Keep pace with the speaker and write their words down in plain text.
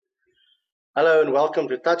Hello and welcome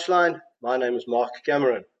to Touchline. My name is Mark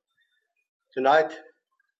Cameron. Tonight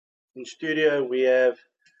in studio we have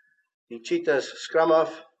the Cheetahs scrum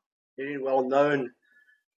half, very well known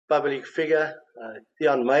public figure,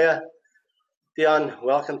 Tiaan Meyer. Tiaan,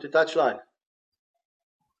 welcome to Touchline.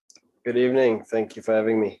 Good evening. Thank you for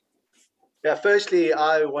having me. Yeah, firstly,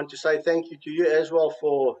 I want to say thank you to you as well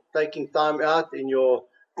for taking time out in your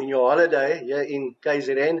holiday here in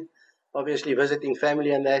KZN. Obviously, visiting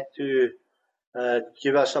family and that to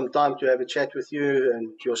give us some time to have a chat with you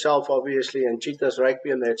and yourself, obviously, and Cheetahs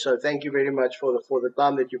Rugby and that. So thank you very much for the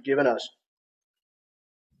time that you've given us.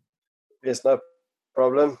 Yes, no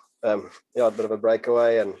problem. A bit of a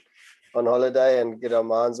breakaway and on holiday and get our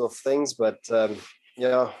minds off things. But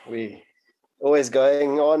we always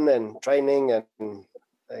going on and training, and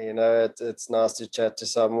it's nice to chat to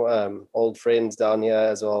some old friends down here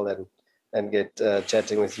as well, and get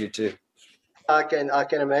chatting with you too. I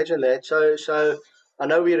can imagine that. So I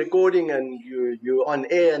know we're recording and you're on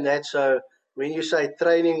air and that. So when you say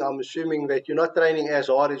training, I'm assuming that you're not training as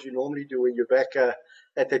hard as you normally do when you're back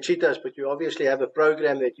at the Cheetahs, but you obviously have a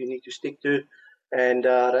program that you need to stick to. And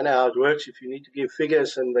I don't know how it works. If you need to give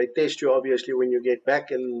figures, and they test you obviously when you get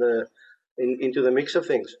back into the mix of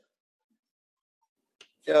things.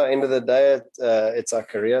 Yeah, end of the day, it's our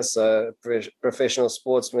career. So professional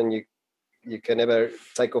sportsman, you can never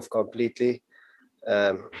take off completely.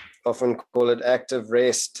 Often call it active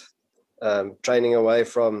rest, training away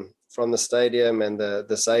from the stadium and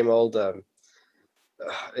the same old.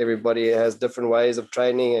 Everybody has different ways of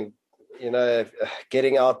training, and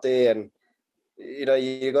getting out there, and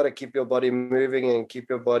you got to keep your body moving and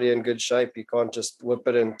keep your body in good shape. You can't just whip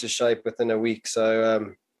it into shape within a week.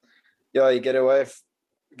 So you get away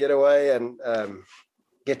and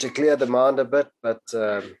get to clear the mind a bit, but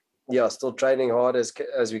still training hard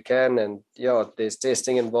as we can, and there's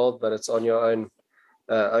testing involved, but it's on your own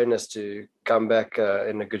onus to come back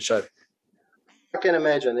in a good shape. I can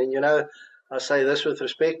imagine, and I say this with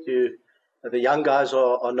respect to the young guys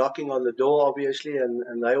are knocking on the door, obviously,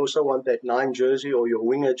 and they also want that 9 jersey or your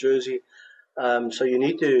winger jersey. So you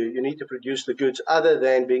need to produce the goods other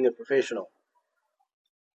than being a professional.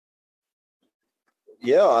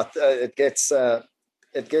 Yeah,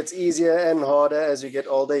 it gets easier and harder as you get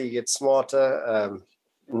older. You get smarter,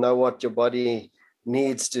 know what your body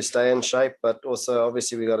needs to stay in shape, but also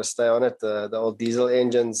obviously we got to stay on it. The old diesel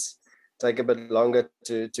engines take a bit longer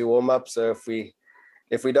to warm up. So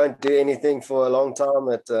if we don't do anything for a long time,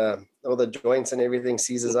 all the joints and everything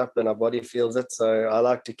seizes up and our body feels it. So I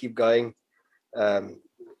like to keep going.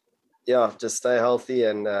 Just stay healthy,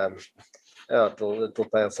 and it'll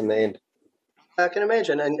pay off in the end. I can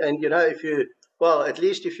imagine, and at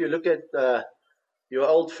least if you look at your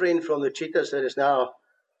old friend from the Cheetahs that is now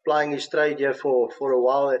plying his trade here for a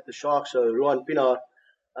while at the Sharks, so Ruan Pienaar.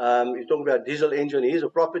 You talk about diesel engine. He's a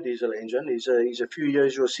proper diesel engine. He's a few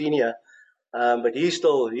years your senior, but he's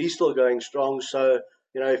still going strong. So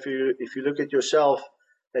if you look at yourself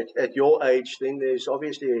at your age, then there's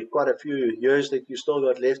obviously quite a few years that you still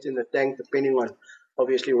got left in the tank, depending on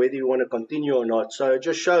obviously whether you want to continue or not. So it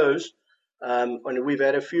just shows. And we've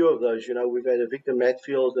had a few of those. We've had a Victor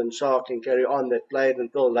Matfield and Sark and carry on that played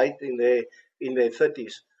until late in their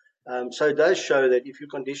 30s. So it does show that if you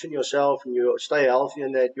condition yourself and you stay healthy,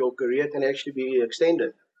 and that your career can actually be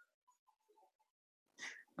extended.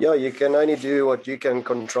 Yeah, you can only do what you can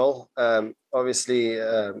control. Obviously,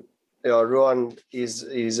 Ruan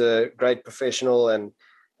is a great professional and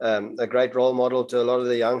a great role model to a lot of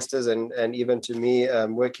the youngsters, and even to me,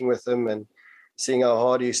 working with him and seeing how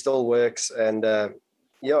hard he still works. And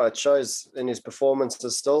it shows in his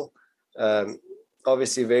performances still.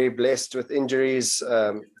 Obviously very blessed with injuries,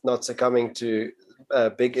 not succumbing to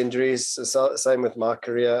big injuries. So, same with my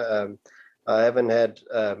career. I haven't had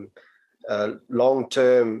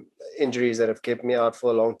long-term injuries that have kept me out for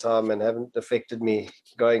a long time and haven't affected me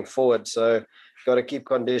going forward. So got to keep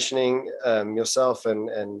conditioning yourself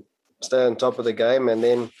and stay on top of the game. And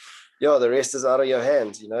then, the rest is out of your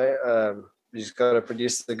hands. You just got to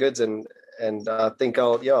produce the goods, and I think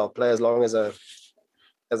I'll play as long as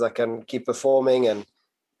I can keep performing, and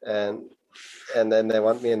then they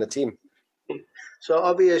want me in the team. So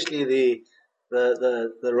obviously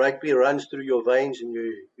the rugby runs through your veins, and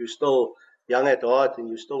you're still young at heart, and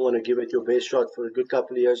you still want to give it your best shot for a good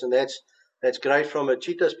couple of years, and that's great from a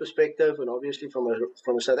Cheetahs perspective, and obviously from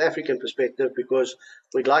a South African perspective, because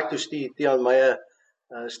we'd like to see Tiaan Meyer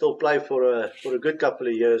still play for a good couple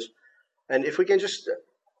of years. And if we can just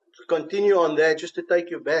continue on that, just to take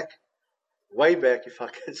you back, way back, if I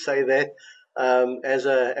can say that, as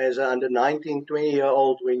a under 19,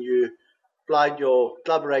 20-year-old, when you played your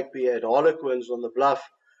club rugby at Harlequins on the Bluff.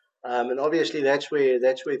 And obviously that's where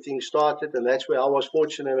things started, and that's where I was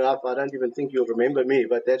fortunate enough. I don't even think you'll remember me,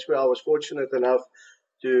 but that's where I was fortunate enough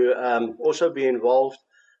to also be involved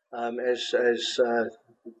as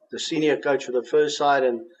the senior coach for the first side,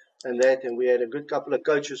 and we had a good couple of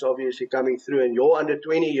coaches obviously coming through. And your under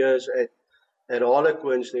 20 years at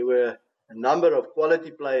Harlequins, there were a number of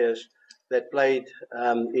quality players that played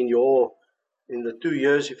in the 2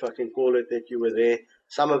 years, if I can call it, that you were there.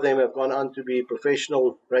 Some of them have gone on to be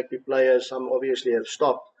professional rugby players. Some obviously have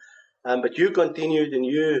stopped. But you continued, and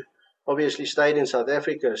you obviously stayed in South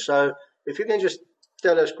Africa. So if you can just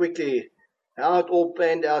tell us quickly how it all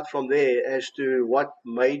panned out from there as to what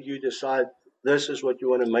made you decide this is what you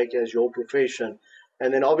want to make as your profession.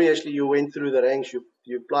 And then obviously you went through the ranks.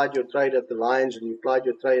 You applied your trade at the Lions, and you applied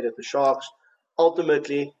your trade at the Sharks.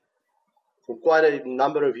 Ultimately, for quite a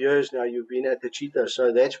number of years now, you've been at the Cheetahs.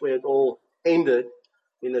 So that's where it all ended,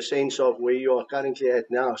 in the sense of where you are currently at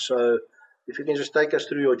now. So if you can just take us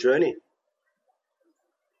through your journey.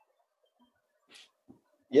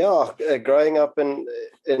 Yeah, growing up in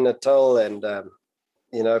Natal and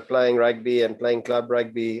playing rugby and playing club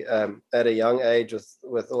rugby at a young age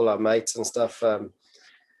with all our mates and stuff.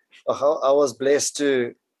 I was blessed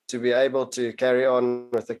to be able to carry on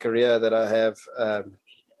with the career that I have.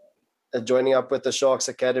 Joining up with the Sharks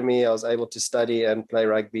Academy, I was able to study and play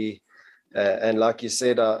rugby. And like you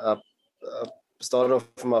said, I started off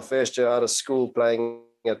my first year out of school playing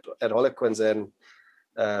at Harlequins, and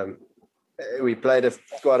we played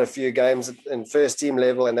quite a few games in first team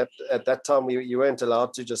level. And at that time, you weren't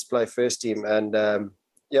allowed to just play first team. And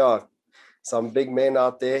some big men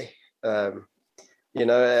out there,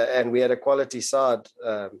 and we had a quality side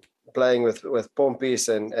playing with Pompis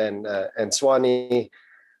and Swanee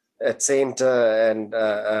at centre, and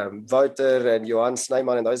Wouter and Johan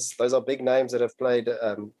Snyman, and those are big names that have played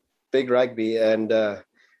big rugby. And I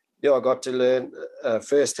got to learn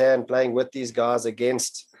firsthand playing with these guys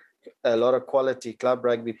against a lot of quality club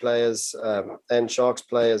rugby players and Sharks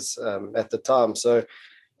players at the time. So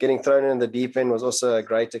getting thrown in the deep end was also a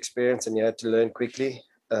great experience, and you had to learn quickly.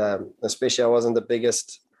 Especially I wasn't the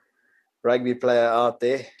biggest rugby player out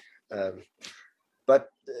there. I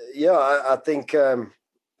think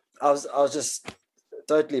I was just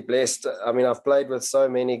totally blessed. I mean, I've played with so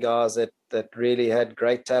many guys that really had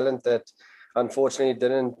great talent that unfortunately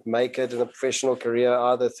didn't make it in a professional career,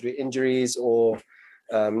 either through injuries or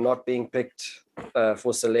not being picked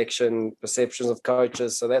for selection, perceptions of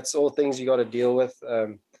coaches. So that's all things you got to deal with.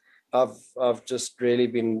 I've just really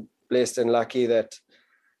been blessed and lucky that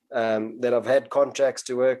I've had contracts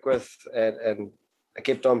to work with, and I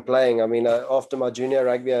kept on playing. I mean, after my junior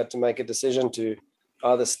rugby, I had to make a decision to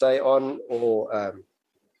either stay on or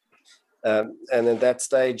and at that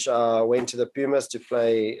stage I went to the Pumas to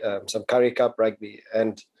play some Currie Cup rugby,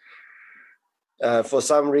 and for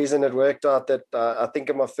some reason it worked out that I think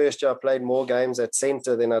in my first year I played more games at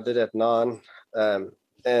centre than I did at 9,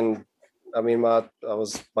 and I mean I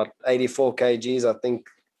was about 84 kgs, I think.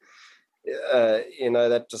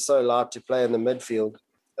 That was so light to play in the midfield.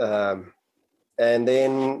 And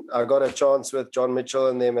then I got a chance with John Mitchell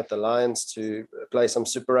and them at the Lions to play some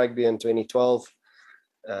Super Rugby in 2012.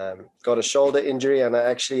 Got a shoulder injury, and I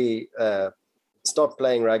actually stopped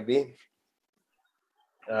playing rugby.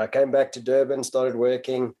 I came back to Durban, started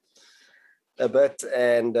working a bit,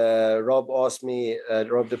 and Rob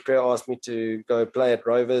de Pre asked me to go play at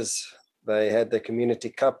Rovers. They had the Community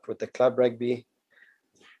Cup with the club rugby.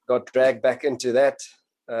 Got dragged back into that.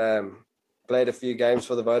 Played a few games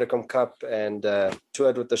for the Vodacom Cup, and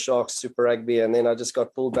toured with the Sharks Super Rugby, and then I just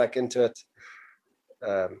got pulled back into it.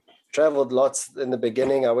 Traveled lots in the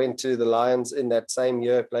beginning. I went to the Lions in that same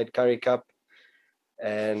year, played Currie Cup,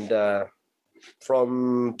 and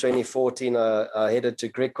from 2014 I headed to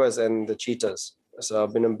Griquas and the Cheetahs. So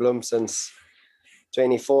I've been in Bloem since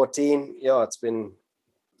 2014. Yeah, it's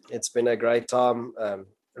been a great time.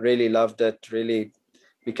 Really loved it. Really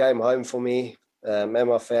became home for me and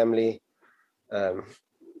my family.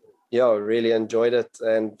 Really enjoyed it,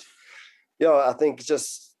 and I think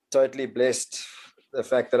just totally blessed the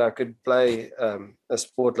fact that I could play a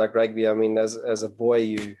sport like rugby. I mean, as a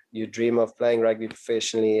boy, you dream of playing rugby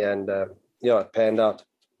professionally, and it panned out.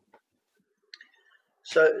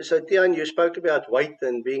 So Tiaan, you spoke about weight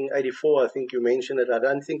and being 84. I think you mentioned it. I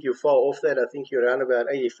don't think you're far off that. I think you're around about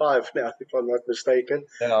 85 now, if I'm not mistaken.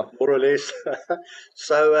 Yeah, more or less.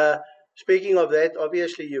 So speaking of that,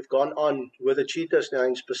 obviously you've gone on with the Cheetahs now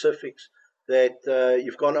in specifics, that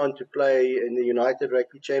you've gone on to play in the United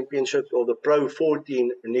Rugby Championship, or the Pro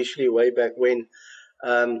 14 initially, way back when,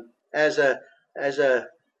 as a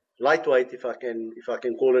lightweight, if I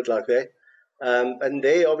can call it like that. And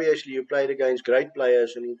there, obviously, you played against great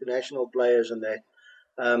players and international players and that.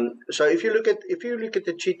 So if you look at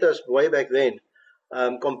the Cheetahs way back then,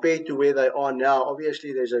 compared to where they are now,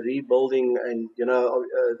 obviously there's a rebuilding, and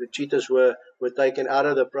the Cheetahs were taken out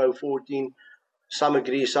of the Pro 14. Some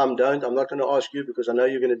agree, some don't. I'm not going to ask you because I know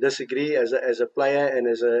you're going to disagree as a player and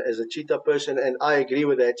as a Cheetah person, and I agree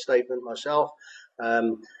with that statement myself.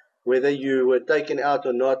 Whether you were taken out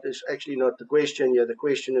or not is actually not the question. Yeah, the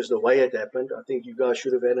question is the way it happened. I think you guys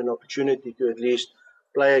should have had an opportunity to at least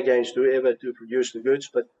play against whoever to produce the goods,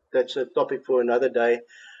 but that's a topic for another day.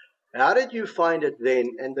 How did you find it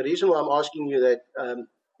then? And the reason why I'm asking you that,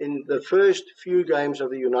 in the first few games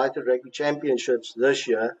of the United Rugby Championships this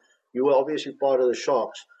year, you were obviously part of the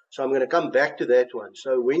Sharks. So I'm going to come back to that one.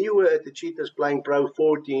 So when you were at the Cheetahs playing Pro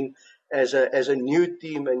 14 as a new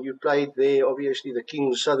team, and you played there, obviously the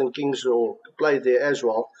Kings, Southern Kings, or played there as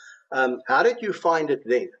well. How did you find it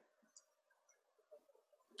then?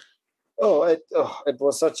 It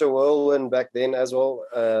was such a whirlwind back then as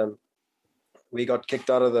well. We got kicked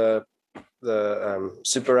out of the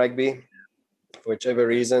Super Rugby for whichever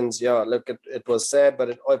reasons. Yeah, look, it was sad, but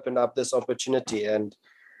it opened up this opportunity, and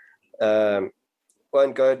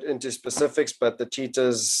won't go into specifics, but the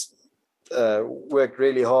Cheetahs worked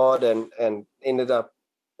really hard and ended up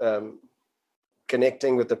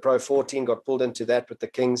connecting with the Pro 14, got pulled into that with the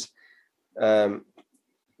Kings.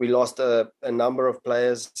 We lost a number of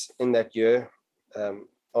players in that year,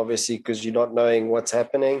 obviously, because you're not knowing what's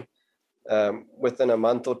happening. Within a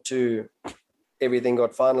month or two, everything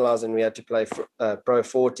got finalized and we had to play Pro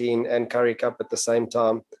 14 and Currie Cup at the same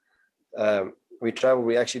time. We traveled.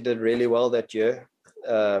 We actually did really well that year.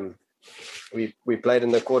 We played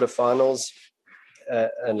in the quarterfinals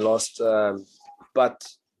and lost,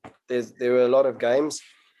 but there were a lot of games.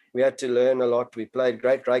 We had to learn a lot. We played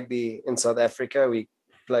great rugby in South Africa. We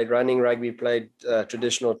played running rugby, played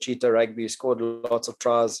traditional Cheetah rugby, scored lots of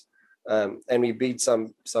tries, and we beat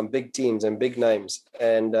some big teams and big names.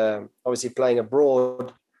 And obviously playing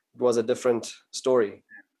abroad was a different story.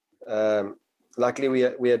 Luckily,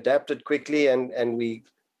 we adapted quickly and we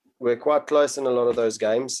were quite close in a lot of those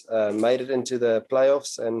games, made it into the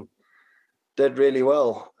playoffs and did really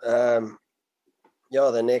well.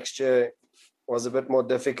 The next year was a bit more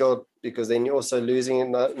difficult because then you're also losing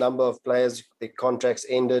a number of players. Their contracts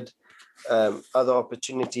ended, other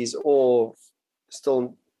opportunities, or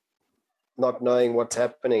still not knowing what's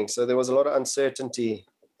happening. So there was a lot of uncertainty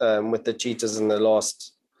with the Cheetahs in the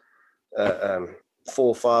last 4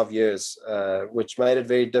 or 5 years, which made it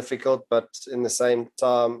very difficult, but in the same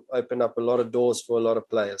time opened up a lot of doors for a lot of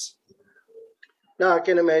players. No, I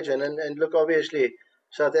can imagine. And look, obviously,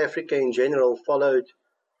 South Africa in general followed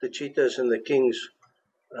the Cheetahs and the Kings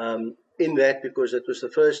in that, because it was the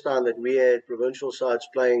first time that we had provincial sides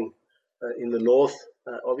playing in the north.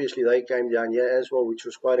 Obviously, they came down here as well, which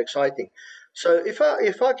was quite exciting. So if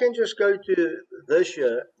I can just go to this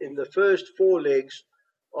year, in the first 4 legs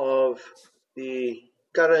of the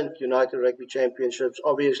current United Rugby Championships,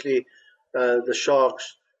 obviously the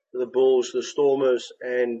Sharks, the Bulls, the Stormers,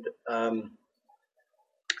 and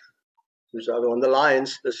who's the other one? The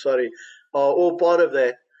Lions, are all part of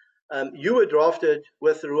that. You were drafted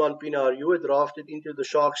with Ruan Pienaar. You were drafted into the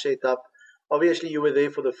Shark setup. Obviously, you were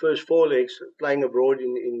there for the first 4 legs, playing abroad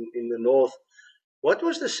in the north. What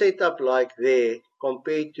was the setup like there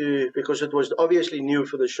compared to, because it was obviously new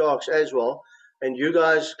for the Sharks as well, and you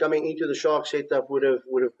guys coming into the Shark setup would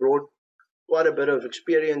have brought quite a bit of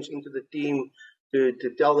experience into the team to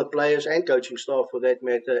tell the players and coaching staff, for that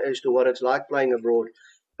matter, as to what it's like playing abroad.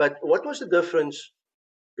 But what was the difference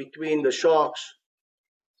between the Sharks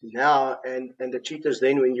now and the Cheetahs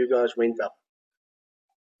then when you guys went up?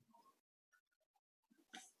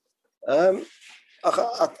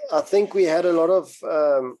 I think we had a lot of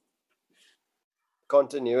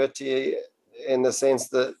continuity in the sense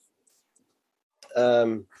that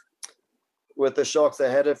with the Sharks,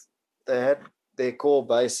 they had their core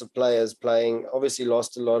base of players playing. Obviously,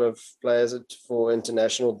 lost a lot of players for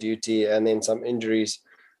international duty and then some injuries.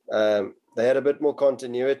 They had a bit more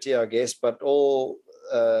continuity, I guess, but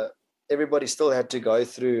everybody still had to go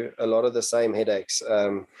through a lot of the same headaches.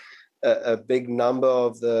 A big number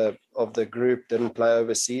of the group didn't play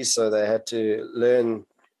overseas, so they had to learn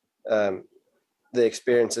the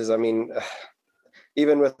experiences. I mean,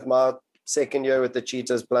 even with my second year with the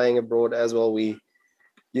Cheetahs playing abroad as well,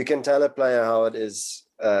 you can tell a player how it is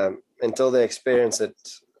until they experience it.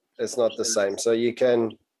 It's not the same. So you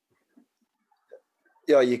can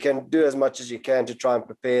do as much as you can to try and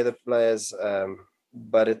prepare the players,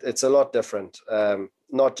 but it's a lot different.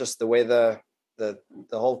 Not just the weather,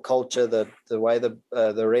 the whole culture, the way the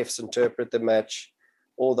refs interpret the match,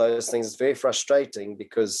 all those things. It's very frustrating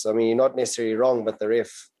because, I mean, you're not necessarily wrong, but the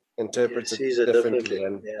ref interprets it differently.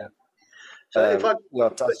 And yeah. So if I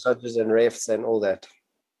tough judges and refs and all that.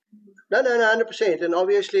 No, 100%. And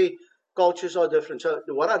obviously, cultures are different. So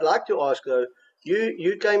what I'd like to ask though,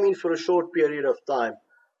 you came in for a short period of time.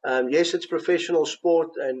 Yes, it's professional sport,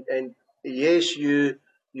 and yes, you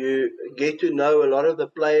get to know a lot of the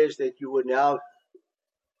players that you were now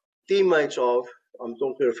teammates of. I'm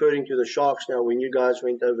referring to the Sharks now when you guys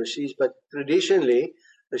went overseas. But traditionally,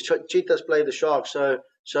 the Cheetahs play the Sharks.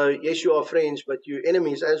 So yes, you are friends, but you're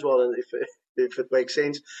enemies as well. And if it makes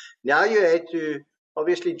sense, now you had to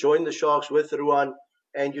obviously join the Sharks with Ruan,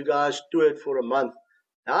 and you guys toured for a month.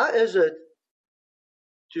 How is it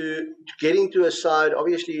to get into a side?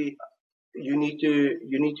 Obviously, you need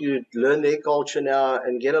to learn their culture now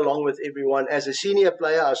and get along with everyone. As a senior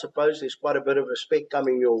player, I suppose there's quite a bit of respect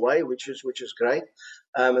coming your way, which is great.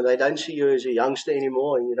 And they don't see you as a youngster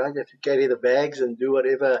anymore, and you don't have to carry the bags and do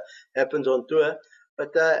whatever happens on tour.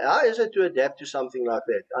 But how is it to adapt to something like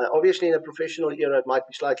that? Obviously, in a professional era, it might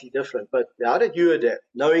be slightly different. But how did you adapt,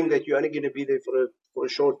 knowing that you're only going to be there for a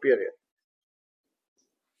short period?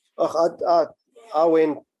 I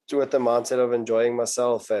went with the mindset of enjoying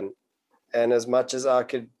myself, and as much as I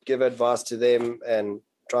could give advice to them and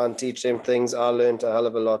try and teach them things, I learned a hell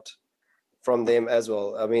of a lot from them as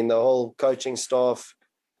well. I mean, the whole coaching staff,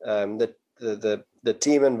 the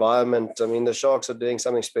team environment. I mean, the Sharks are doing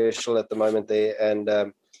something special at the moment there, and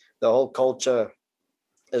the whole culture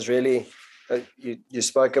is really. You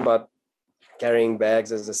spoke about carrying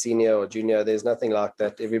bags as a senior or junior. There's nothing like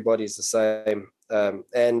that. Everybody's the same,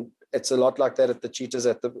 and it's a lot like that at the Cheetahs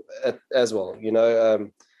as well.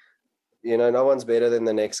 No one's better than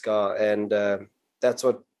the next guy, and that's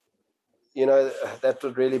what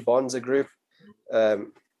really bonds a group.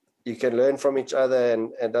 You can learn from each other,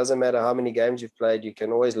 and it doesn't matter how many games you've played, you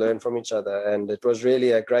can always learn from each other. And it was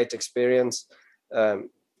really a great experience.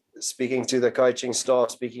 Speaking to the coaching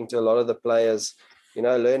staff, speaking to a lot of the players,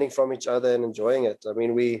 learning from each other and enjoying it. I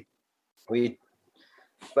mean, we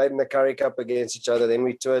played in the Currie Cup against each other, then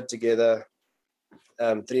we toured together.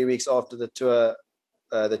 3 weeks after the tour,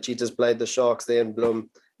 the Cheetahs played the Sharks there in Bloem.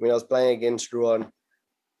 I mean, I was playing against Ruan.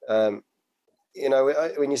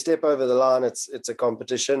 When you step over the line, it's a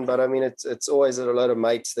competition, but I mean, it's always a lot of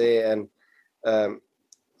mates there, and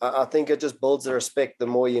I think it just builds the respect the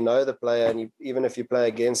more you know the player, and even if you play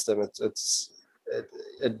against them,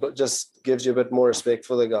 it just gives you a bit more respect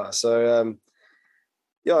for the guy. So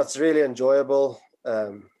it's really enjoyable.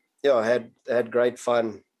 I had great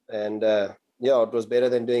fun, and it was better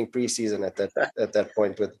than doing preseason at that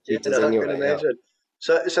point with the Cheetahs anyway. I can imagine.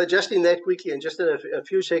 So just in that quickly, and just in a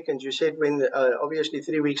few seconds, you said when obviously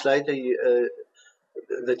 3 weeks later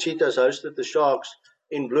the Cheetahs hosted the Sharks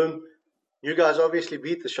in Bloem. You guys obviously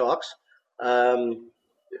beat the Sharks.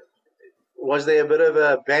 Was there a bit of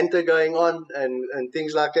a banter going on and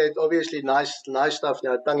things like that? Obviously, nice stuff.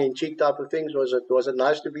 Now, tongue-in-cheek type of things. Was it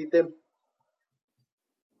nice to beat them?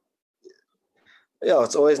 Yeah,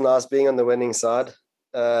 it's always nice being on the winning side.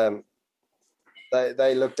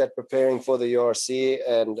 They looked at preparing for the URC,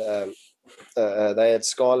 and they had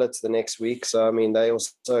Scarlets the next week. So, I mean, they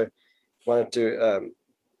also wanted to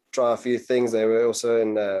try a few things. They were also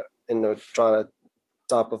in the trying to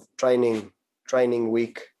type of training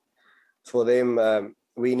week for them.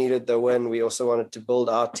 We needed the win. We also wanted to build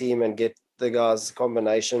our team and get the guys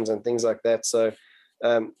combinations and things like that. So,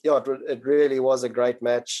 it really was a great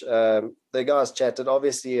match. The guys chatted.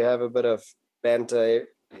 Obviously, you have a bit of banter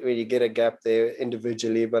when you get a gap there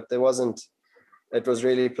individually, but there wasn't. It was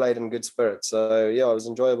really played in good spirit. So, it was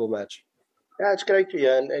an enjoyable match. Yeah, it's great to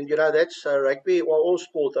hear. And that's rugby, well, all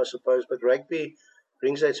sport, I suppose, but rugby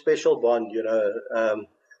brings that special bond,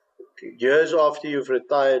 years after you've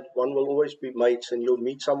retired, one will always be mates, and you'll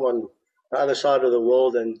meet someone on the other side of the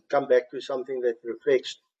world and come back to something that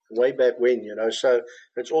reflects way back when, So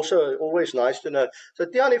it's also always nice to know. So,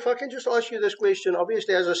 Tiaan, if I can just ask you this question.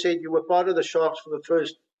 Obviously, as I said, you were part of the Sharks for the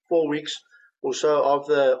first 4 weeks or so of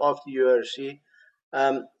the URC.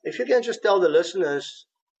 If you can just tell the listeners,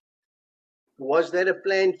 was that a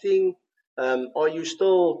planned thing? Are you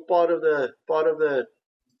still part of the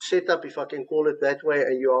setup, if I can call it that way,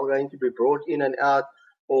 and you are going to be brought in and out?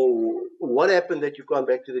 Or what happened that you've gone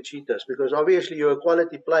back to the Cheetahs? Because obviously you're a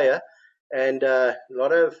quality player, and a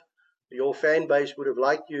lot of your fan base would have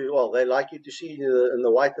liked you. Well, they like you to see you in the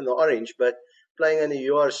white and the orange, but playing in the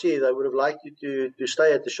URC, they would have liked you to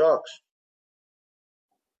stay at the Sharks.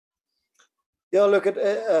 Yeah, look,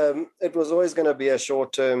 it was always going to be a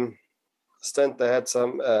short-term stint, they had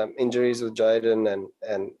some injuries with Jaden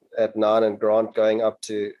and Adnan and Grant going up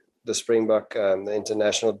to the Springbok, the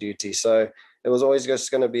international duty. So it was always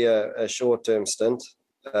just going to be a short-term stint.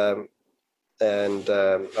 And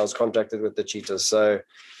I was contracted with the Cheetahs. So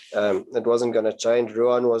it wasn't going to change.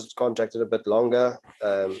 Ruan was contracted a bit longer,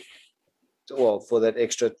 for that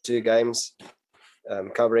extra 2 games,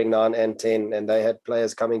 covering 9 and 10, and they had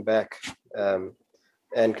players coming back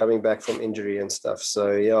and coming back from injury and stuff.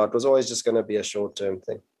 So, yeah, it was always just going to be a short-term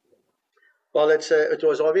thing. Well, it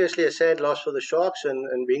was obviously a sad loss for the Sharks,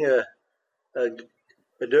 and being a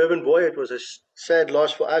Durban boy, it was a sad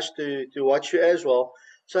loss for us to watch you as well.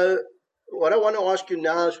 So what I want to ask you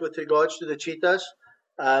now is with regards to the Cheetahs.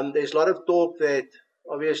 There's a lot of talk that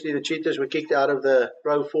obviously the Cheetahs were kicked out of the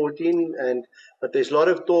Pro 14, but there's a lot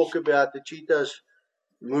of talk about the Cheetahs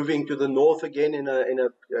moving to the north again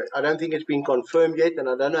I don't think it's been confirmed yet, and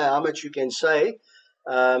I don't know how much you can say.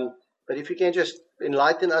 But if you can just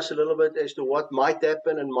enlighten us a little bit as to what might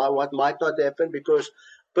happen and what might not happen, because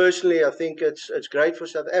personally I think it's great for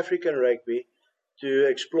South African rugby to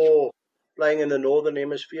explore playing in the Northern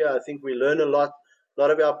Hemisphere. I think we learn a lot. A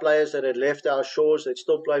lot of our players that had left our shores that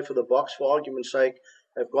still play for the Boks, for argument's sake,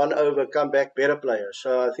 have gone over, come back better players.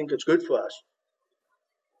 So I think it's good for us.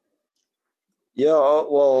 Yeah,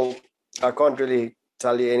 well, I can't really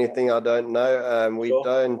tell you anything I don't know.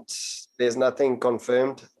 There's nothing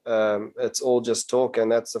confirmed. It's all just talk, and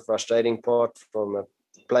that's the frustrating part from a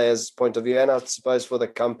player's point of view. And I suppose for the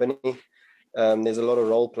company, there's a lot of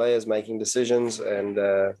role players making decisions, and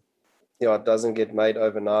it doesn't get made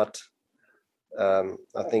overnight.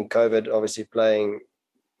 I think COVID obviously playing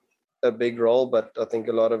a big role, but I think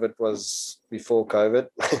a lot of it was before COVID.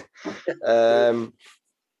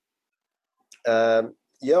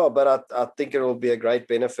 But I think it will be a great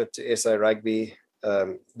benefit to SA Rugby.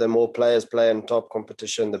 The more players play in top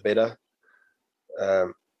competition, the better.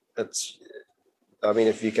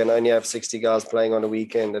 If you can only have 60 guys playing on a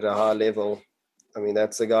weekend at a high level,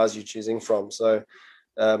 that's the guys you're choosing from. So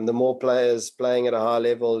the more players playing at a high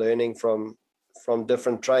level, learning from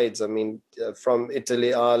different trades. From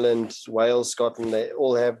Italy, Ireland, Wales, Scotland, they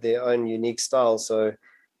all have their own unique style. So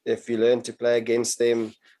if you learn to play against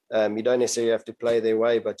them, you don't necessarily have to play their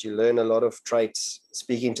way, but you learn a lot of traits,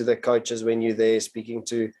 speaking to the coaches when you're there, speaking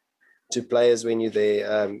to players when you're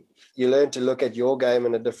there. You learn to look at your game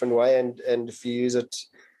in a different way, and if you use it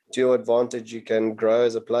to your advantage, you can grow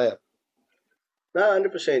as a player. No,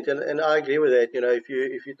 100%, and I agree with that.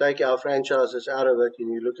 If you take our franchises out of it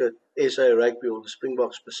and you look at SA Rugby or the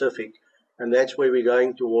Springboks Pacific, and that's where we're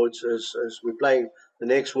going towards as we're playing. The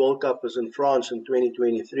next World Cup is in France in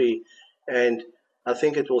 2023, and I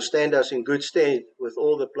think it will stand us in good stead with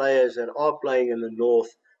all the players that are playing in the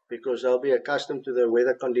north, because they'll be accustomed to the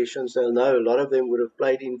weather conditions. They'll know a lot of them would have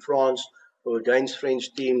played in France or against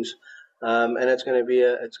French teams, and it's going to be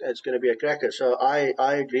a cracker. So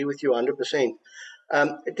I agree with you 100%.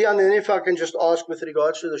 Tiaan, and if I can just ask with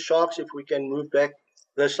regards to the Sharks, if we can move back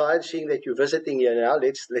this side, seeing that you're visiting here now,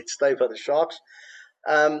 let's stay for the Sharks.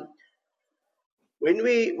 When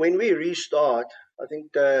we restart, I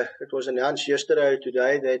think it was announced yesterday or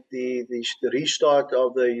today that the restart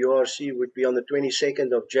of the URC would be on the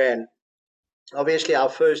 22nd of Jan. Obviously, our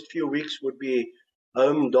first few weeks would be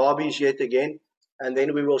home derbies yet again, and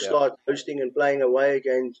then we will start hosting and playing away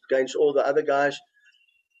against all the other guys.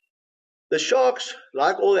 The Sharks,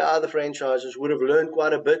 like all the other franchises, would have learned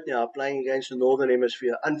quite a bit now playing against the Northern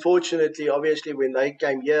Hemisphere. Unfortunately, obviously, when they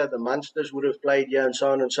came here, the Munsters would have played here and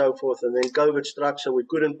so on and so forth, and then COVID struck, so we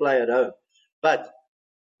couldn't play at home. But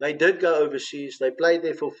they did go overseas. They played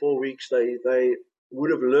there for 4 weeks. They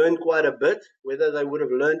would have learned quite a bit. Whether they would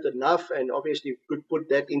have learned enough and obviously could put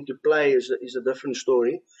that into play is a different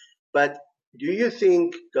story. But do you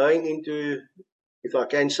think going into, if I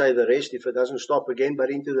can say the rest, if it doesn't stop again,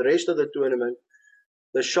 but into the rest of the tournament,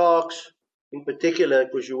 the Sharks in particular,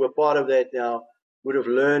 because you were part of that now, would have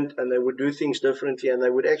learned and they would do things differently and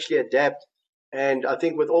they would actually adapt. And I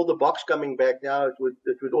think with all the Boks coming back now, it would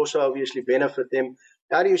also obviously benefit them.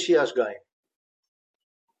 How do you see us going?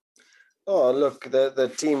 Oh, look, the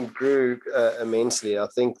team grew immensely. I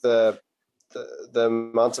think the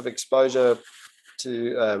amount of exposure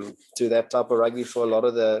to that type of rugby for a lot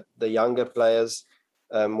of the younger players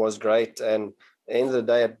was great. And at the end of the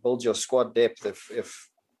day, it builds your squad depth. If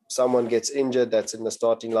someone gets injured that's in the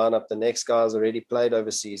starting lineup, the next guy's already played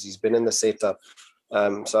overseas. He's been in the setup.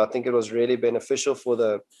 So I think it was really beneficial for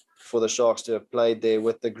the Sharks to have played there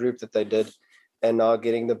with the group that they did, and now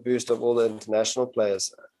getting the boost of all the international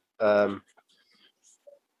players. In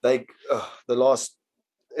those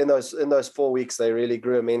 4 weeks, they really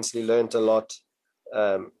grew immensely, learned a lot.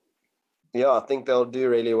 Yeah, I think they'll do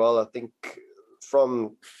really well. I think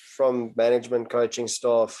from management, coaching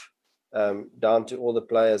staff, down to all the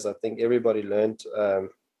players, I think everybody learned,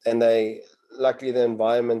 and luckily the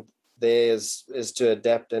environment there is to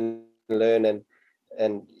adapt and learn, and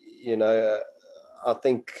I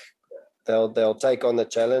think they'll take on the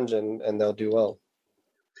challenge and they'll do well.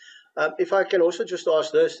 If I can also just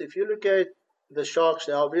ask this, if you look at the Sharks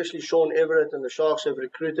now, obviously Sean Everett and the Sharks have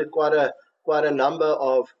recruited quite a number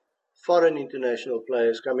of foreign international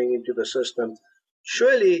players coming into the system.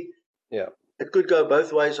 Surely, yeah, it could go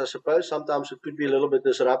both ways, I suppose. Sometimes it could be a little bit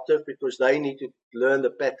disruptive because they need to learn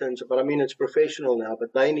the patterns. But I mean, it's professional now,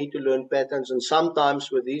 but they need to learn patterns. And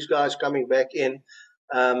sometimes with these guys coming back in,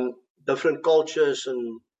 different cultures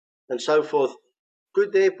and so forth,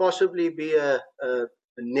 could there possibly be a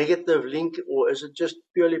negative link, or is it just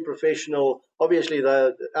purely professional? Obviously,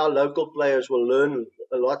 our local players will learn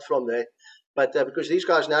a lot from that. But because these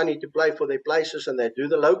guys now need to play for their places and they do,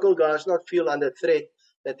 the local guys not feel under threat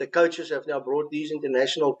that the coaches have now brought these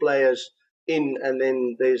international players in, and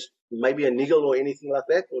then there's maybe a niggle or anything like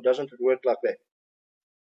that, or doesn't it work like that?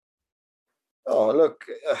 Oh, look,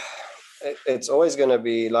 it's always going to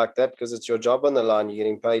be like that because it's your job on the line. You're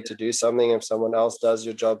getting paid to do something. If someone else does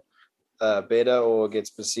your job better or gets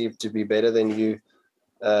perceived to be better than you,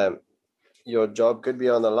 your job could be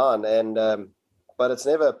on the line. And but it's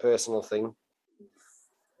never a personal thing.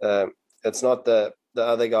 It's not the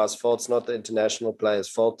other guy's fault. It's not the international players'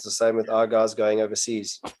 fault. It's the same with our guys going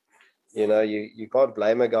overseas. You can't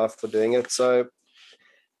blame a guy for doing it. So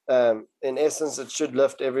in essence, it should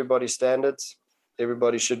lift everybody's standards.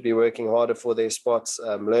 Everybody should be working harder for their spots,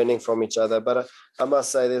 learning from each other. But I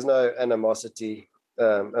must say, there's no animosity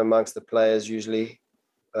amongst the players usually.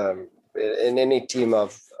 In any team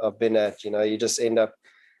I've been at, you just end up,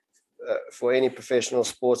 for any professional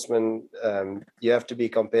sportsman, you have to be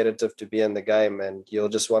competitive to be in the game, and you'll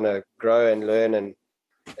just want to grow and learn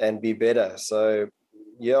and be better. So,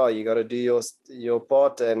 yeah, you got to do your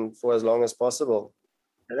part, and for as long as possible.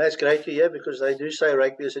 And that's great to hear because they do say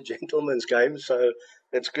rugby is a gentleman's game. So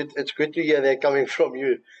it's good. It's good to hear that coming from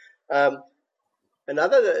you.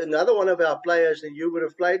 Another one of our players, and you would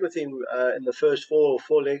have played with him in the first four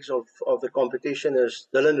legs of the competition, is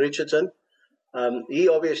Dylan Richardson. He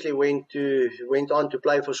obviously went on to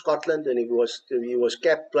play for Scotland, and he was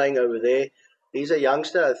capped playing over there. He's a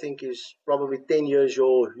youngster. I think he's probably 10 years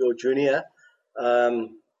your junior.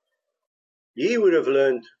 He would have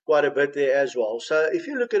learned quite a bit there as well. So if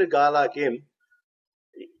you look at a guy like him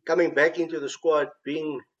coming back into the squad,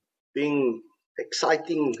 being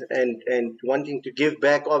exciting and wanting to give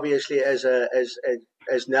back, obviously as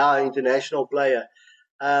now an international player.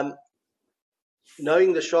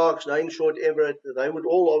 Knowing the Sharks, knowing Sean Everett, they would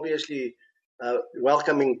all obviously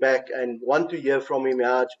welcome him back and want to hear from him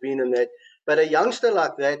how it's been and that. But a youngster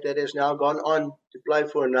like that has now gone on to play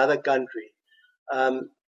for another country,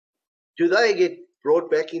 do they get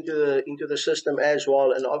brought back into the system as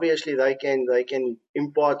well? And obviously they can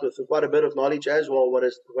impart with quite a bit of knowledge as well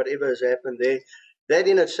whatever has happened there. That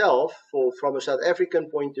in itself, from a South African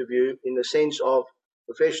point of view, in the sense of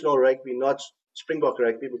professional rugby, not Springbok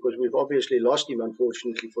rugby, because we've obviously lost him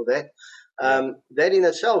unfortunately for that. That in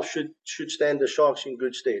itself should stand the Sharks in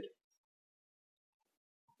good stead.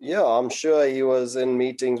 Yeah, I'm sure he was in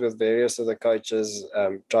meetings with various of the coaches,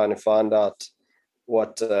 trying to find out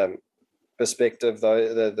what perspective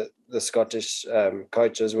the Scottish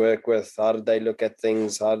coaches work with. How did they look at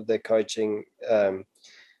things? How did their coaching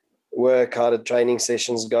work? How did training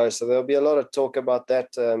sessions go? So there'll be a lot of talk about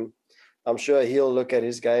that. I'm sure he'll look at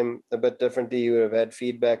his game a bit differently. He would have had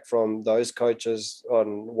feedback from those coaches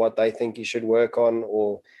on what they think he should work on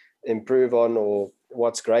or improve on, or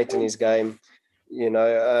what's great in his game.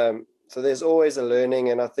 So there's always a learning,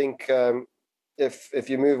 and I think if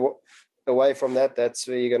you move away from that, that's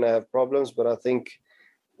where you're going to have problems. But I think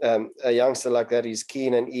a youngster like that, he's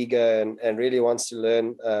keen and eager and really wants to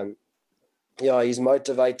learn. He's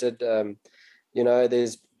motivated.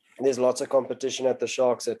 There's lots of competition at the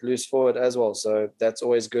Sharks at loose forward as well, so that's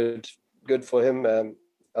always good for him.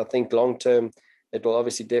 I think long term it will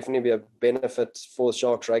obviously definitely be a benefit for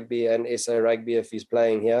Sharks rugby and SA rugby if he's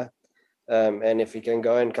playing here, and if he can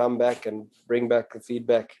go and come back and bring back the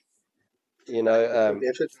feedback,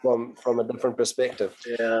 from a different perspective.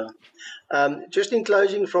 Yeah. Just in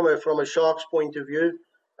closing, from a Sharks point of view,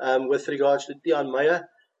 with regards to Tiaan Meyer,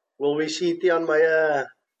 will we see Tiaan Meyer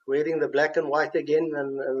wearing the black and white again,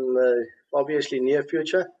 and obviously near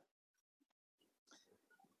future?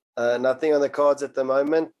 Nothing on the cards at the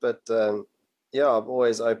moment, but I'm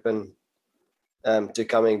always open to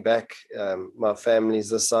coming back. My family's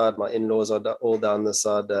this side, my in-laws are all down this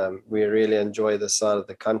side. We really enjoy this side of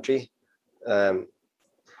the country.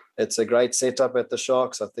 It's a great setup at the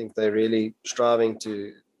Sharks. I think they're really striving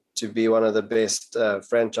to be one of the best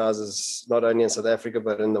franchises, not only in South Africa,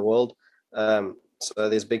 but in the world. So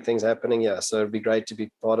there's big things happening. Yeah, so it'd be great to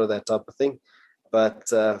be part of that type of thing. But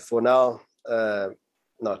for now,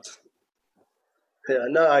 not. Yeah,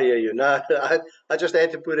 no, I hear you. No, I just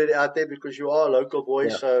had to put it out there because you are a local boy.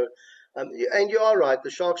 Yeah. So, and you are right.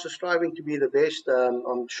 The Sharks are striving to be the best.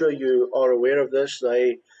 I'm sure you are aware of this.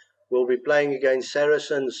 They will be playing against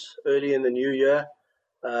Saracens early in the new year,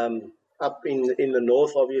 up in the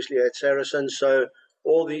north, obviously at Saracens. So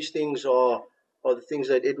all these things are the things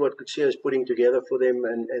that Edward Coetzee is putting together for them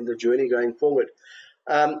and the journey going forward.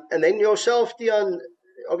 And then yourself, Deon,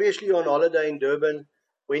 obviously you're on holiday in Durban.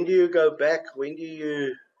 When do you go back? When do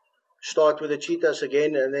you start with the Cheetahs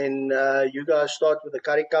again? And then you guys start with the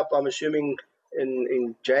Currie Cup, I'm assuming,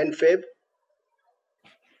 in Jan, Feb?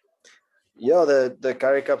 Yeah, the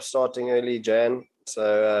Currie Cup starting early Jan.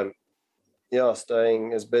 So,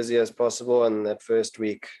 staying as busy as possible. And that first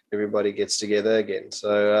week, everybody gets together again.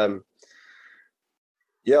 So,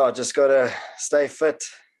 I just got to stay fit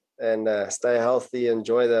and stay healthy,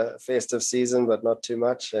 enjoy the festive season, but not too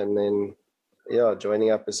much. And then,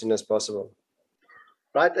 joining up as soon as possible.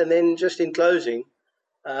 Right, and then just in closing,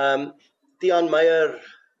 Deon Meyer,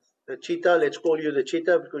 the Cheetah, let's call you the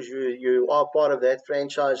Cheetah because you are part of that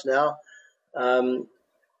franchise now.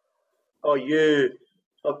 Are you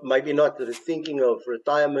maybe not thinking of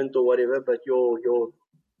retirement or whatever, but your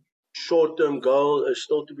short-term goal is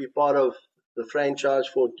still to be part of the franchise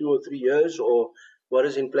for 2 or 3 years, or what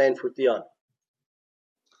is in plan for Deon?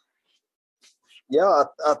 Yeah,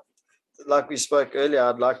 like we spoke earlier,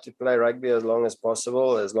 I'd like to play rugby as long as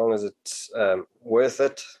possible, as long as it's worth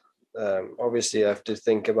it. Obviously, you have to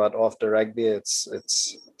think about after rugby. It's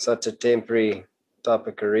such a temporary type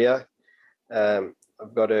of career.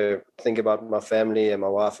 I've got to think about my family and my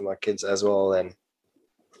wife and my kids as well, and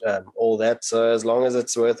all that. So as long as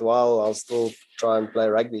it's worthwhile, I'll still try and play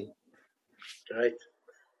rugby. Great.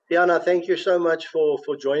 Deon, thank you so much for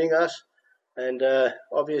joining us. And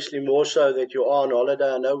obviously more so that you are on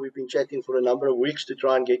holiday. I know we've been chatting for a number of weeks to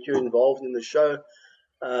try and get you involved in the show.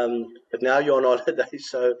 But now you're on holiday,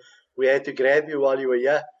 so we had to grab you while you were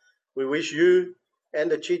here. We wish you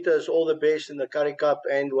and the Cheetahs all the best in the Currie Cup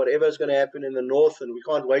and whatever is going to happen in the north. And we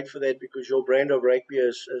can't wait for that because your brand of rugby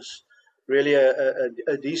is really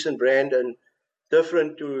a decent brand and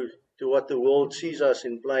different to what the world sees us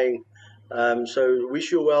in playing. So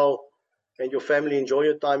wish you well and your family. Enjoy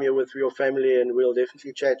your time here with your family, and we'll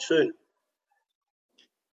definitely chat soon.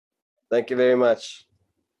 Thank you very much.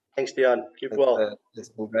 Thanks, Deon. Keep well. It's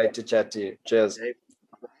been great to chat to you. Cheers. Okay.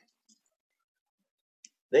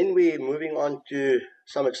 Then we're moving on to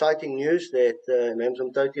some exciting news that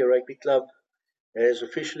Namzimtoti Rugby Club has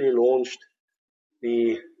officially launched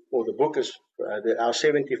the book is our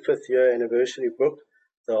 75th year anniversary book.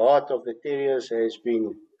 The Heart of the Terriers has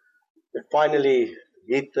been finally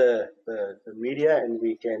hit the media, and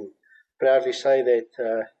we can proudly say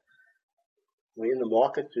that we're in the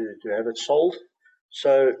market to have it sold.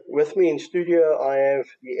 So with me in studio, I have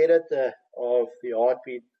the editor of the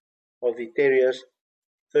Heartbeat of the Terriers,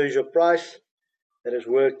 Thursday Price, that has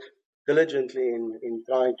worked diligently in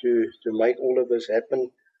trying to make all of this happen.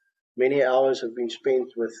 Many hours have been spent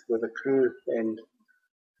with the crew and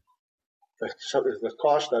the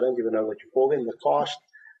cast. I don't even know what you call them, the cast,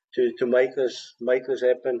 to make this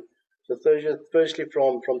happen. So Thursday, firstly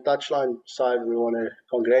from Touchline side, we want to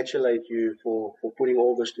congratulate you for putting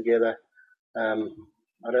all this together.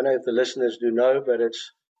 I don't know if the listeners do know, but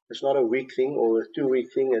it's not a week thing or a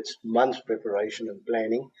 2-week thing. It's months preparation and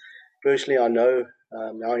planning. Personally, I know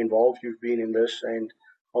how involved you've been in this, and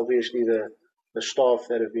obviously the staff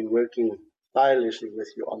that have been working tirelessly with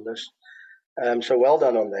you on this. So well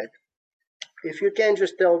done on that. If you can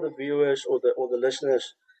just tell the viewers or the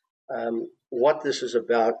listeners what this is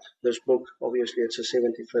about, this book. Obviously, it's a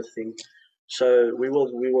 75th thing. So we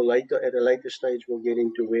will later, at a later stage, we'll get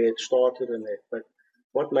into where it started and that. But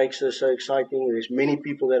what makes this so exciting? There's many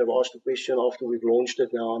people that have asked the question after we've launched it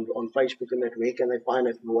now on Facebook and that, where can they find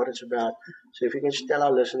it and what it's about. So if you can just tell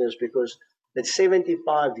our listeners, because it's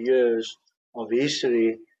 75 years of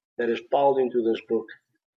history that is piled into this book,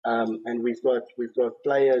 and we've got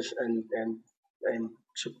players and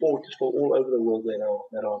supporters from all over the world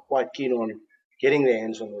that are quite keen on getting their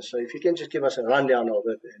hands on this. So if you can just give us a rundown of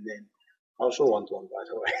it, and then I also want one, by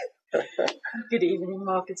the way. Good evening,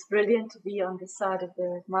 Mark. It's brilliant to be on this side of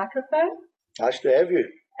the microphone. Nice to have you.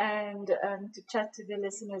 And to chat to the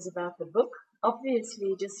listeners about the book.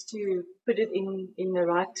 obviously, just to put it in the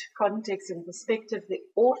right context and perspective, the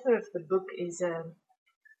author of the book is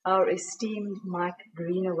our esteemed Mike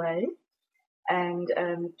Greenaway, and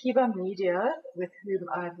Kiba Media, with whom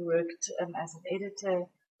I've worked as an editor,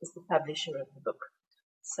 is the publisher of the book.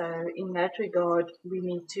 So in that regard, we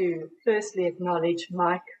need to firstly acknowledge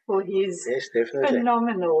Mike for his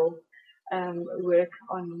phenomenal work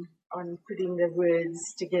on putting the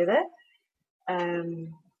words together.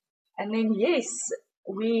 And then, yes,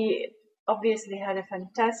 we obviously had a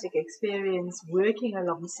fantastic experience working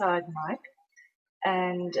alongside Mike,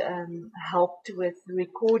 and helped with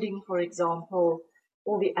recording, for example,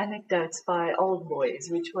 all the anecdotes by old boys,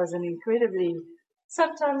 which was an incredibly,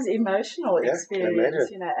 sometimes emotional experience,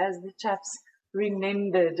 you know, as the chaps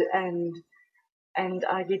remembered, and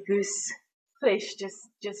I get goose flesh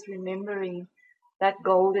just remembering that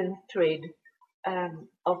golden thread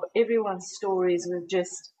of everyone's stories.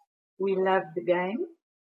 We loved the game.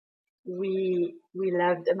 We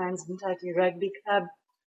loved Amanzimtoti Rugby Club,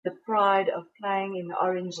 the pride of playing in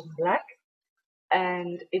orange and black,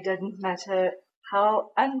 and it didn't matter how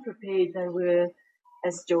unprepared they were.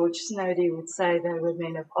 As George Snowdy would say, they were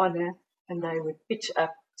men of honour, and they would pitch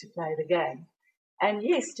up to play the game. And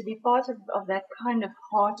yes, to be part of that kind of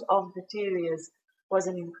heart of the Terriers was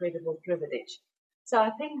an incredible privilege. So I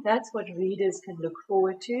think that's what readers can look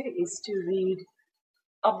forward to, is to read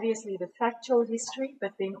obviously the factual history,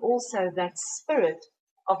 but then also that spirit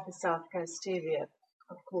of the South Coast Terrier,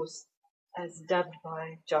 of course, as dubbed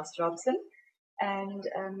by Joss Robson. And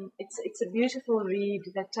it's a beautiful read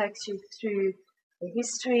that takes you through the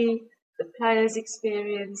history, the players'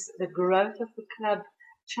 experience, the growth of the club,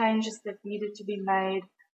 changes that needed to be made,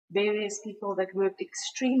 various people that worked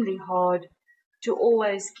extremely hard to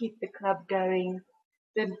always keep the club going,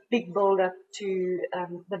 the big build-up to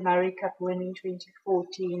the Murray Cup win in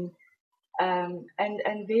 2014,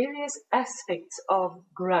 and various aspects of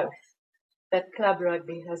growth that club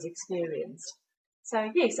rugby has experienced.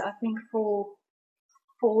 So yes, I think for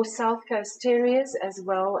South Coast Terriers, as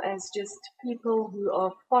well as just people who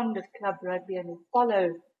are fond of club rugby and who follow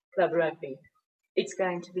club rugby, it's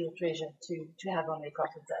going to be a treasure to have on their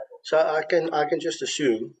coffee table. So I can just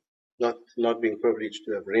assume, not being privileged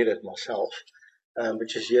to have read it myself, but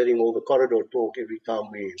just hearing all the corridor talk every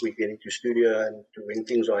time we get into studio and when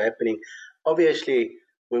things are happening. Obviously,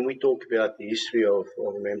 when we talk about the history of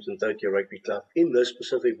Amanzimtoti Rugby Club in this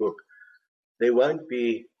specific book, there won't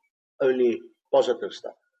be only positive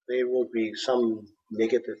stuff. There will be some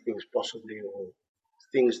negative things possibly, or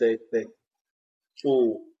things that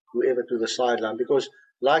pull whoever to the sideline, because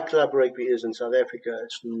like club rugby is in South Africa,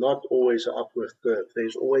 it's not always an upward curve.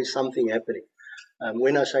 There's always something happening.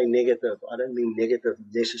 When I say negative, I don't mean negative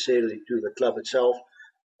necessarily to the club itself.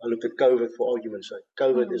 I look at COVID for argument's sake.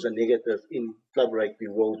 COVID is a negative in club rugby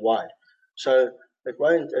worldwide. So it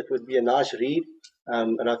would be a nice read,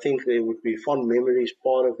 and I think there would be fond memories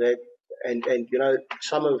part of that. And you know,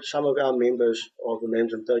 some of our members of the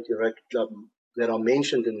Amanzimtoti Rugby Club that are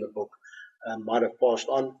mentioned in the book might have passed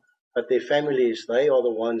on, but their families, they are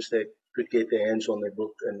the ones that could get their hands on their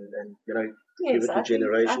book and you know, give it to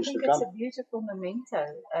generations to come. I think it's a beautiful memento,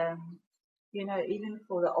 you know, even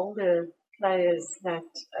for the older players that,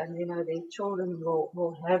 you know, their children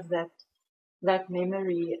will have that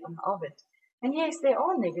memory of it. And yes, there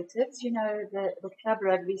are negatives. You know, the club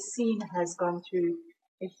rugby scene has gone through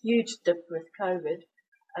a huge dip with COVID,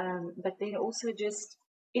 but then also just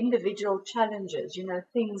individual challenges, you know,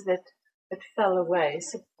 things that fell away,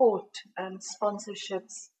 support,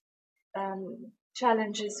 sponsorships,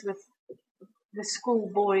 challenges with the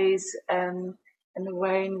schoolboys, and the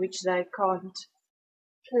way in which they can't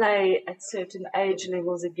play at certain age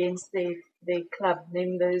levels against their club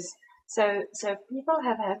members. So people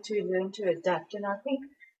have had to learn to adapt, and I think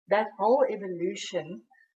that whole evolution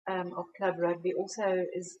of club rugby also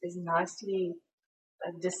is nicely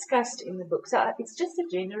discussed in the book. So it's just a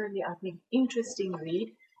generally, I think, interesting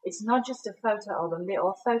read. It's not just a photo album. There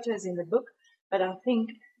are photos in the book, but I think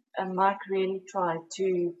Mike really tried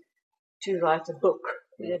to write a book,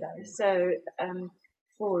 you know. So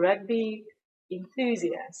for rugby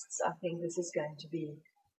enthusiasts, I think this is going to be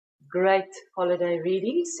great holiday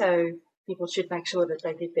reading. So people should make sure that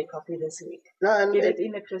they get their copy this week. Get it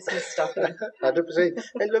in a Christmas stocking. 100%.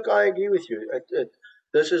 And look, I agree with you.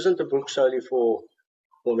 This isn't a book solely for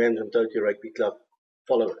Amanzimtoti Rugby Club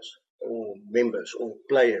followers or members or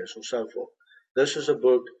players or so forth. This is a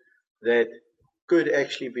book that could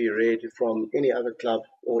actually be read from any other club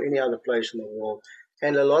or any other place in the world.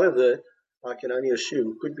 And a lot of it, I can only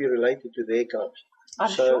assume, could be related to their clubs. I'm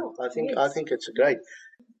sure. I think it's great.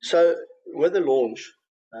 So with the launch,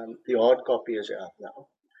 The hard copy is out now.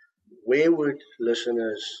 Where would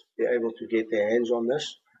listeners be able to get their hands on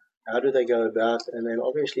this? How do they go about? And then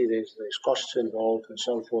obviously there's costs involved and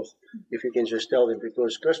so forth. If you can just tell them,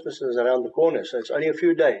 because Christmas is around the corner, so it's only a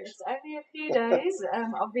few days. It's only a few days.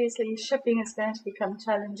 Obviously, shipping is going to become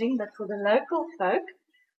challenging, but for the local folk,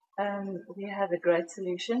 we have a great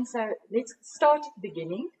solution. So let's start at the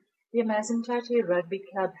beginning. The Amasentoti Rugby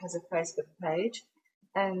Club has a Facebook page,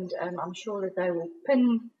 and I'm sure that they will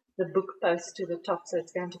pin the book post to the top, so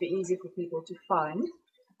it's going to be easy for people to find.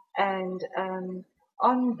 And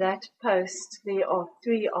on that post, there are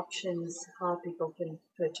 3 options how people can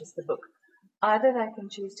purchase the book. Either they can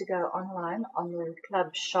choose to go online on the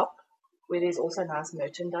club shop, where there's also nice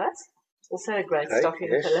merchandise, also a great stocking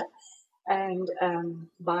filler, and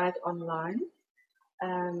buy it online.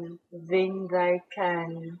 Then they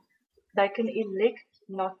can elect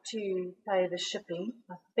not to pay the shipping,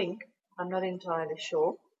 I think. I'm not entirely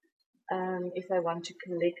sure. If they want to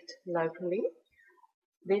collect locally.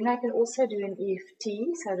 Then they can also do an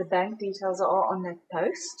EFT, so the bank details are on that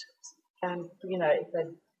post. If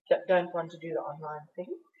they don't want to do the online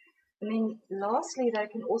thing. And then lastly, they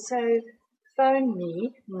can also phone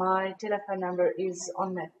me. My telephone number is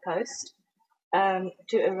on that post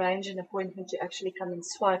to arrange an appointment to actually come and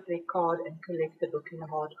swipe their card and collect the book in a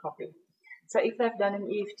hard copy. So if they've done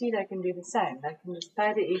an EFT, they can do the same. They can just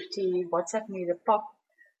pay the EFT, WhatsApp me the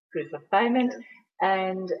proof of payment,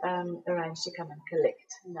 and arrange to come and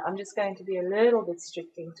collect. Now, I'm just going to be a little bit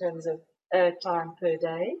strict in terms of time per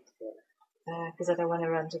day, because I don't want to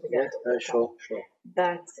run to the gate. Yeah, sure.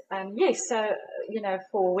 But yes, so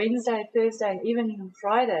for Wednesday, Thursday, and even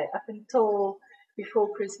Friday, up until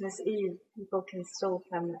before Christmas Eve, people can still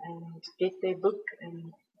come and get their book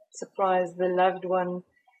and surprise the loved one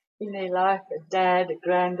in their life, a dad, a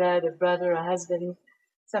granddad, a brother, a husband,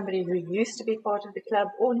 somebody who used to be part of the club,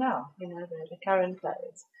 or now, the current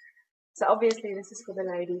players. So obviously this is for the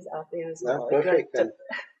ladies out there as well. Perfect.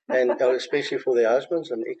 And especially for their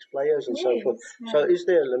husbands and ex-players and so forth. Yeah. So is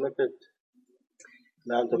there a limited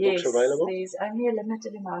amount of books available? Yes, there's only a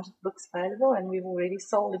limited amount of books available, and we've already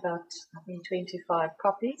sold about, I think, 25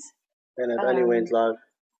 copies. And it only went live?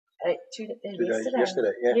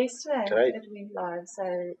 Yesterday. Yeah. Yesterday Great. It went live.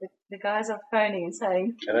 So the guys are phoning and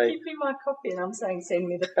saying, "Can you give me my copy?" And I'm saying, "Send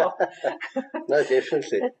me the cop." No,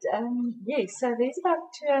 definitely. But yes, so there's about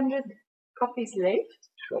 200 copies left.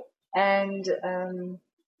 Sure. And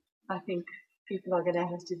I think people are going to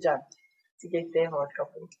have to jump to get their hard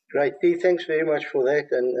copy. Great, Dee, thanks very much for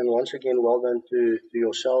that. And once again, well done to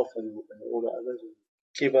yourself and all the others.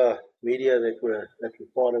 Kiba Media that were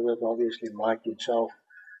part of it, obviously Mike himself.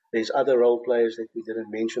 There's other role players that we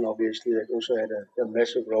didn't mention, obviously, that also had a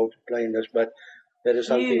massive role to play in this. But that is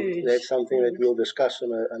something that we'll discuss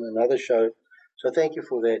on another show. So thank you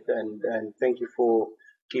for that, and thank you for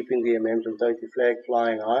keeping the Amasentoti flag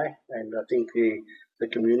flying high. And I think the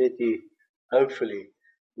community hopefully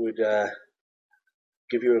would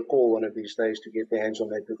give you a call one of these days to get their hands on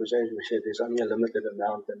that, because as we said, there's only a limited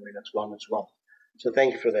amount, and when it's gone, it's gone. So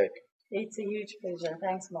thank you for that. It's a huge pleasure.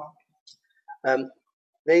 Thanks, Mark.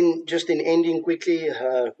 Then just in ending quickly,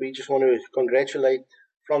 we just want to congratulate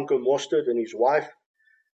Franco Mostert and his wife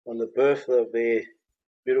on the birth of their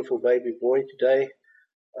beautiful baby boy today.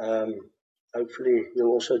 Hopefully he'll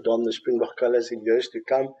also don the Springbok colours in years to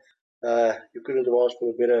come. You couldn't have asked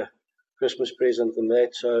for a better Christmas present than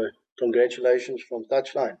that, so congratulations from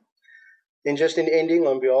Touchline. Then just in ending,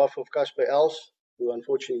 on behalf of Casper Els, who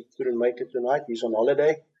unfortunately couldn't make it tonight, he's on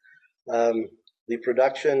holiday, the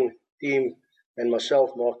production team and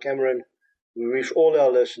myself, Mark Cameron, we wish all our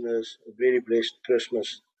listeners a very blessed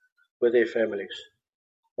Christmas with their families.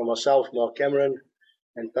 For myself, Mark Cameron,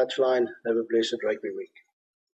 and Touchline, have a blessed rugby week.